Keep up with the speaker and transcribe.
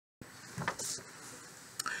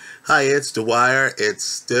Hi, it's Dwyer. It's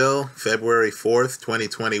still February 4th,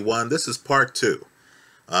 2021. This is part 2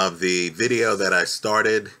 of the video that I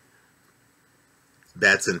started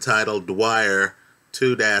that's entitled Dwyer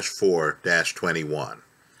 2-4-21.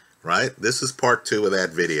 Right? This is part 2 of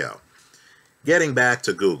that video. Getting back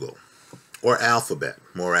to Google, or Alphabet,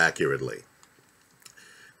 more accurately.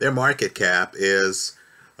 Their market cap is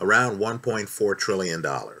around $1.4 trillion.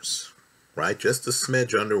 Right? Just a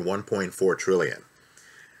smidge under $1.4 trillion.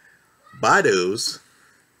 Baidu's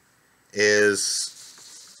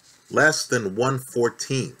is less than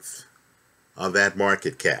 1/14th of that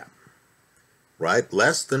market cap, right?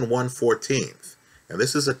 Less than 1/14th. And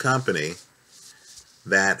this is a company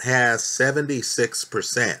that has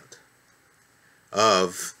 76%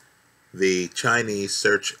 of the Chinese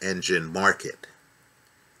search engine market,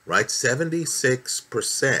 right?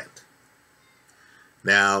 76%.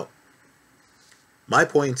 Now, my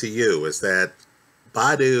point to you is that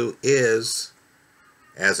Baidu is,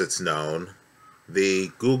 as it's known, the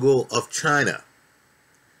Google of China,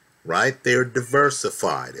 right? They're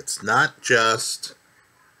diversified. It's not just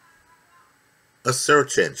a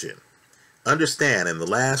search engine. Understand, in the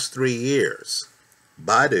last 3 years,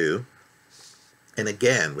 Baidu, and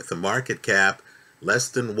again, with the market cap less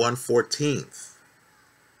than 1/14th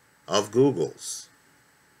of Google's,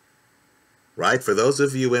 right? For those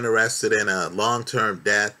of you interested in a long-term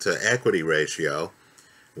debt to equity ratio,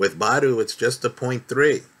 with Baidu, it's just a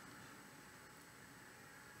 0.3,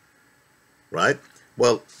 right?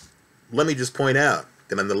 Well, let me just point out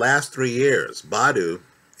that in the last 3 years, Baidu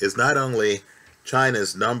is not only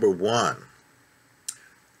China's #1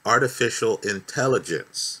 artificial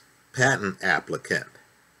intelligence patent applicant,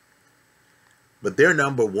 but they're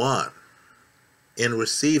 #1 in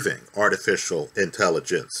receiving artificial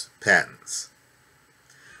intelligence patents.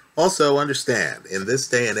 Also understand, in this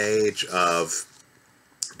day and age of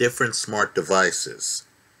different smart devices,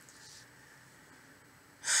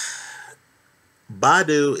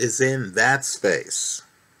 Baidu is in that space.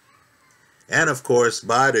 And of course,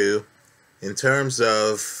 Baidu, in terms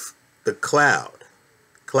of the cloud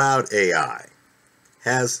AI,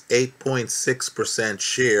 has 8.6%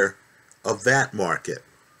 share of that market.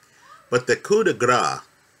 But the coup de grace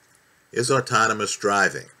is autonomous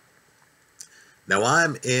driving. Now,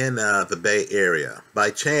 I'm in the Bay Area. By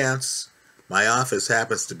chance, my office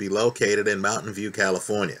happens to be located in Mountain View,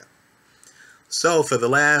 California. So for the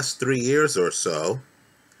last 3 years or so,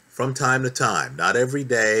 from time to time, not every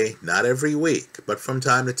day, not every week, but from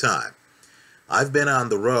time to time, I've been on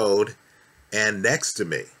the road, and next to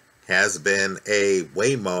me has been a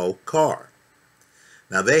Waymo car.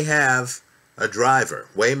 Now, they have a driver.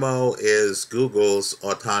 Waymo is Google's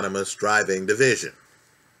autonomous driving division.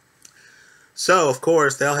 So, of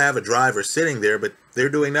course, they'll have a driver sitting there, but they're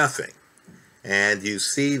doing nothing. And you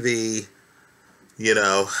see the,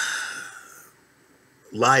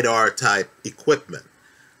 LiDAR type equipment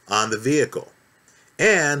on the vehicle.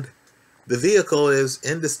 And the vehicle is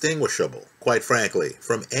indistinguishable, quite frankly,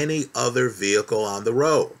 from any other vehicle on the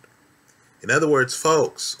road. In other words,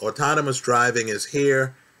 folks, autonomous driving is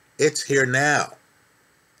here. It's here now,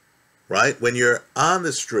 right? When you're on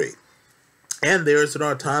the street and there's an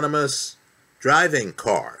autonomous driving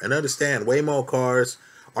car, and understand, Waymo cars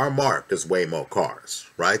are marked as Waymo cars,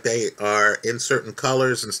 right? They are in certain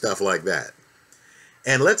colors and stuff like that.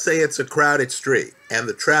 And let's say it's a crowded street and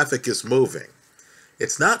the traffic is moving.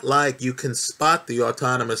 It's not like you can spot the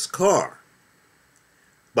autonomous car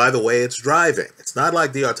by the way it's driving. It's not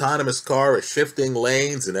like the autonomous car is shifting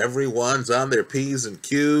lanes and everyone's on their P's and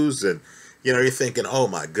Q's and, you're thinking, oh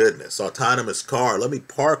my goodness, autonomous car, let me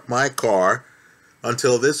park my car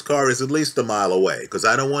until this car is at least a mile away because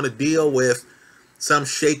I don't want to deal with some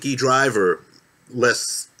shaky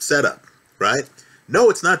driverless setup, right? No,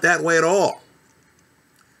 it's not that way at all.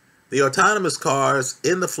 The autonomous cars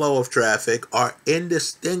in the flow of traffic are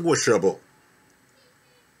indistinguishable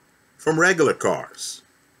from regular cars.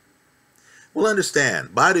 Well,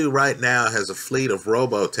 understand, Baidu right now has a fleet of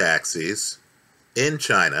robo-taxis in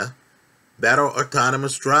China that are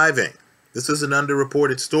autonomous driving. This is an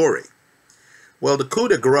underreported story. Well, the coup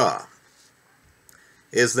de grace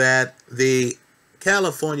is that the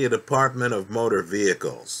California Department of Motor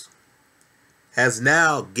Vehicles has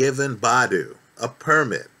now given Baidu a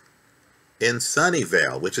permit in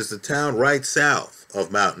Sunnyvale, which is the town right south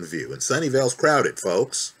of Mountain View. And Sunnyvale's crowded,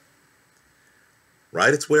 folks.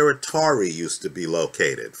 Right? It's where Atari used to be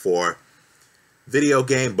located for video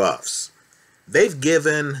game buffs. They've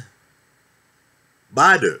given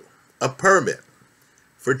Baidu a permit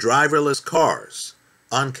for driverless cars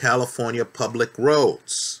on California public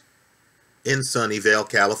roads. in Sunnyvale,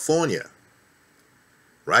 California.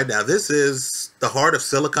 Right now, this is the heart of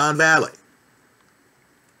Silicon Valley.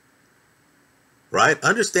 Right?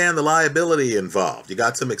 Understand the liability involved. You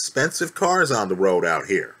got some expensive cars on the road out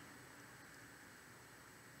here.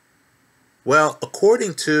 Well,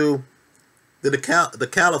 according to the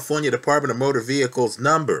California Department of Motor Vehicles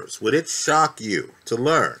numbers, would it shock you to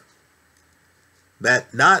learn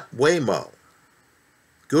that not Waymo,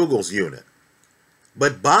 Google's unit,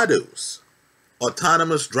 but Baidu's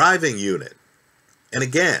autonomous driving unit, and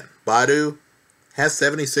again, Baidu has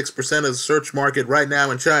 76% of the search market right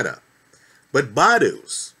now in China, but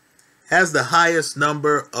Baidu's has the highest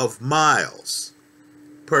number of miles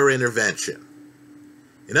per intervention.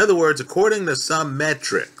 In other words, according to some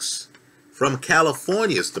metrics from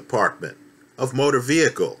California's Department of Motor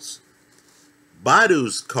Vehicles,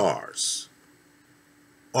 Baidu's cars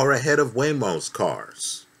are ahead of Waymo's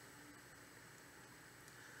cars.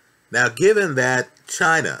 Now, given that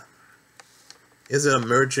China is an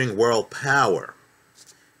emerging world power,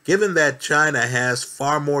 given that China has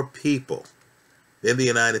far more people than the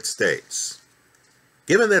United States,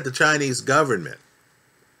 given that the Chinese government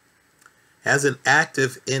has an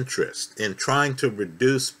active interest in trying to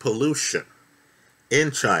reduce pollution in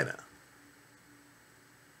China,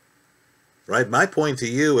 right? My point to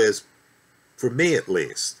you is, for me at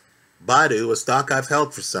least, Baidu, a stock I've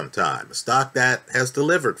held for some time, a stock that has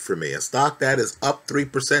delivered for me, a stock that is up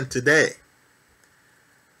 3% today.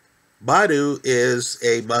 Baidu is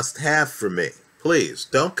a must-have for me. Please,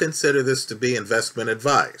 don't consider this to be investment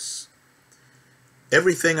advice.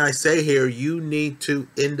 Everything I say here, you need to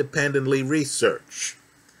independently research.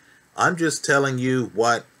 I'm just telling you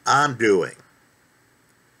what I'm doing.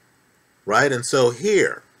 Right? And so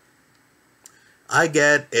here, I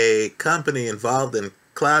get a company involved in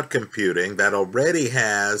cloud computing that already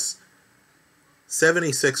has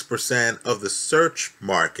 76% of the search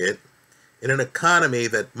market in an economy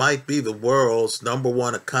that might be the world's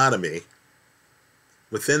 #1 economy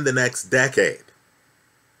within the next decade.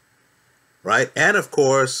 Right? And of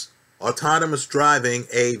course, autonomous driving,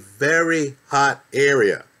 a very hot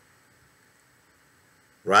area.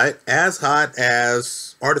 Right? As hot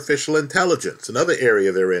as artificial intelligence, another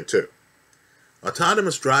area they're into.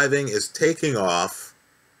 Autonomous driving is taking off,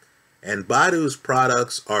 and Baidu's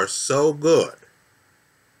products are so good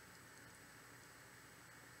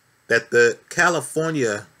that the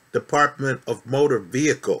California Department of Motor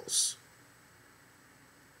Vehicles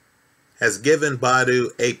has given Baidu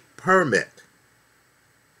a permit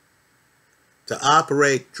to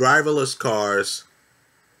operate driverless cars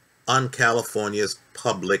on California's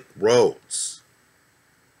public roads.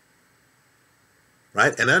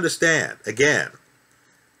 Right? And understand, again,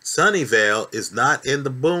 Sunnyvale is not in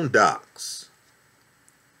the boondocks.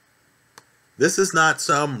 This is not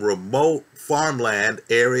some remote farmland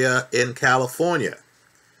area in California.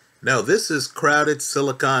 No, this is crowded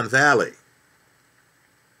Silicon Valley.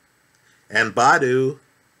 And Baidu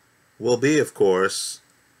will be, of course,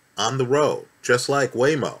 on the road, just like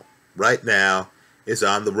Waymo right now is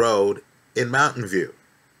on the road in Mountain View.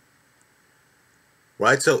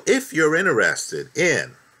 Right? So if you're interested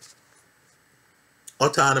in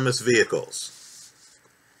autonomous vehicles,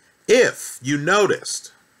 if you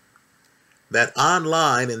noticed that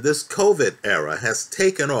online in this COVID era has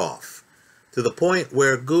taken off to the point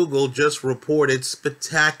where Google just reported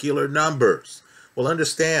spectacular numbers, well,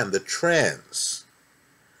 understand the trends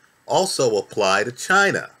also apply to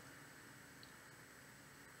China.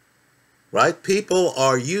 Right? People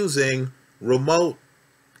are using remote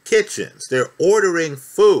kitchens. They're ordering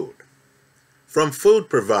food from food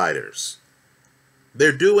providers.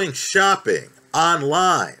 They're doing shopping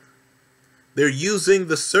online. They're using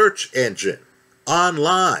the search engine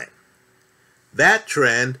online. That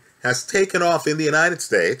trend has taken off in the United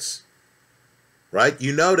States. Right?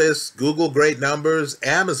 You notice Google, great numbers.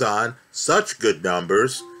 Amazon, such good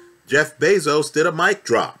numbers. Jeff Bezos did a mic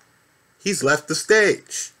drop. He's left the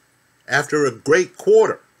stage after a great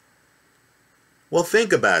quarter. Well,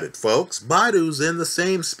 think about it, folks. Baidu's in the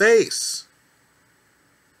same space.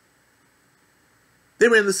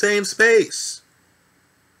 They're in the same space.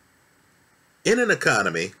 In an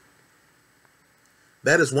economy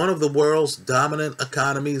that is one of the world's dominant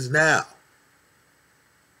economies now.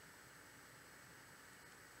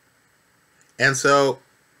 And so,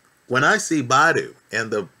 when I see Baidu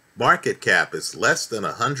and the market cap is less than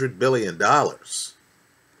 $100 billion,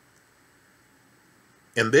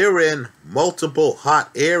 and they're in multiple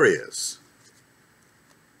hot areas,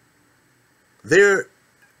 they're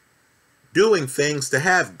doing things to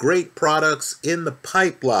have great products in the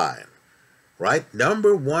pipeline, right?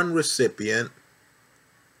 #1 recipient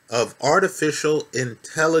of artificial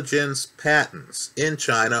intelligence patents in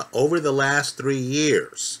China over the last 3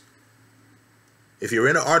 years. If you're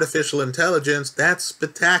into artificial intelligence, that's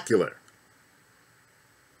spectacular.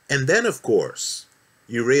 And then, of course,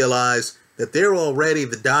 you realize that they're already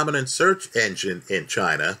the dominant search engine in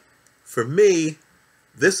China. For me,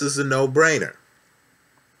 this is a no-brainer.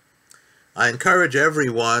 I encourage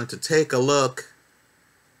everyone to take a look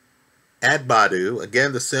at Baidu.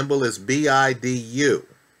 Again, the symbol is BIDU.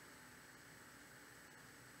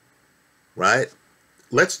 Right?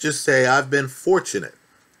 Let's just say I've been fortunate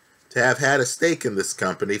to have had a stake in this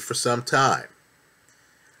company for some time.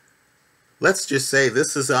 Let's just say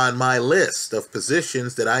this is on my list of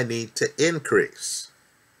positions that I need to increase.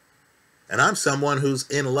 And I'm someone who's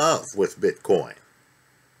in love with Bitcoin.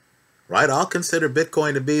 Right? I'll consider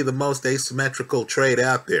Bitcoin to be the most asymmetrical trade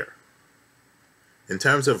out there in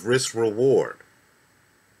terms of risk reward.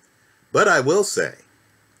 But I will say,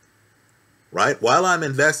 right, while I'm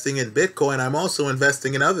investing in Bitcoin, I'm also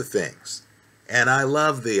investing in other things. And I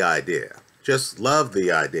love the idea, just love the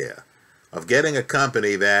idea of getting a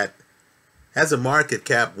company that has a market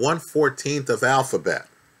cap 1/14 of Alphabet.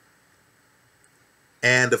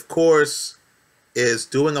 And of course, is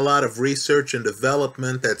doing a lot of research and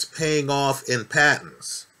development that's paying off in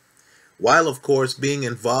patents, while of course being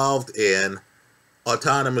involved in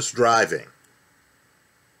autonomous driving,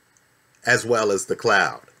 as well as the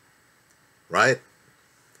cloud, right?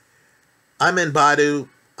 I'm in Baidu.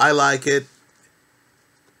 I like it.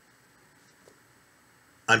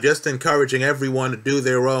 I'm just encouraging everyone to do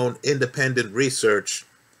their own independent research.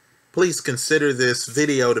 Please consider this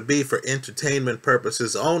video to be for entertainment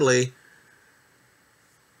purposes only.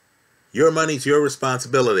 Your money's your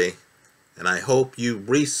responsibility, and I hope you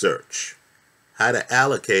research how to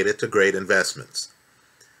allocate it to great investments.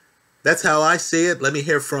 That's how I see it. Let me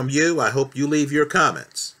hear from you. I hope you leave your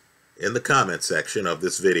comments in the comment section of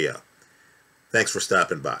this video. Thanks for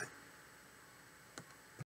stopping by.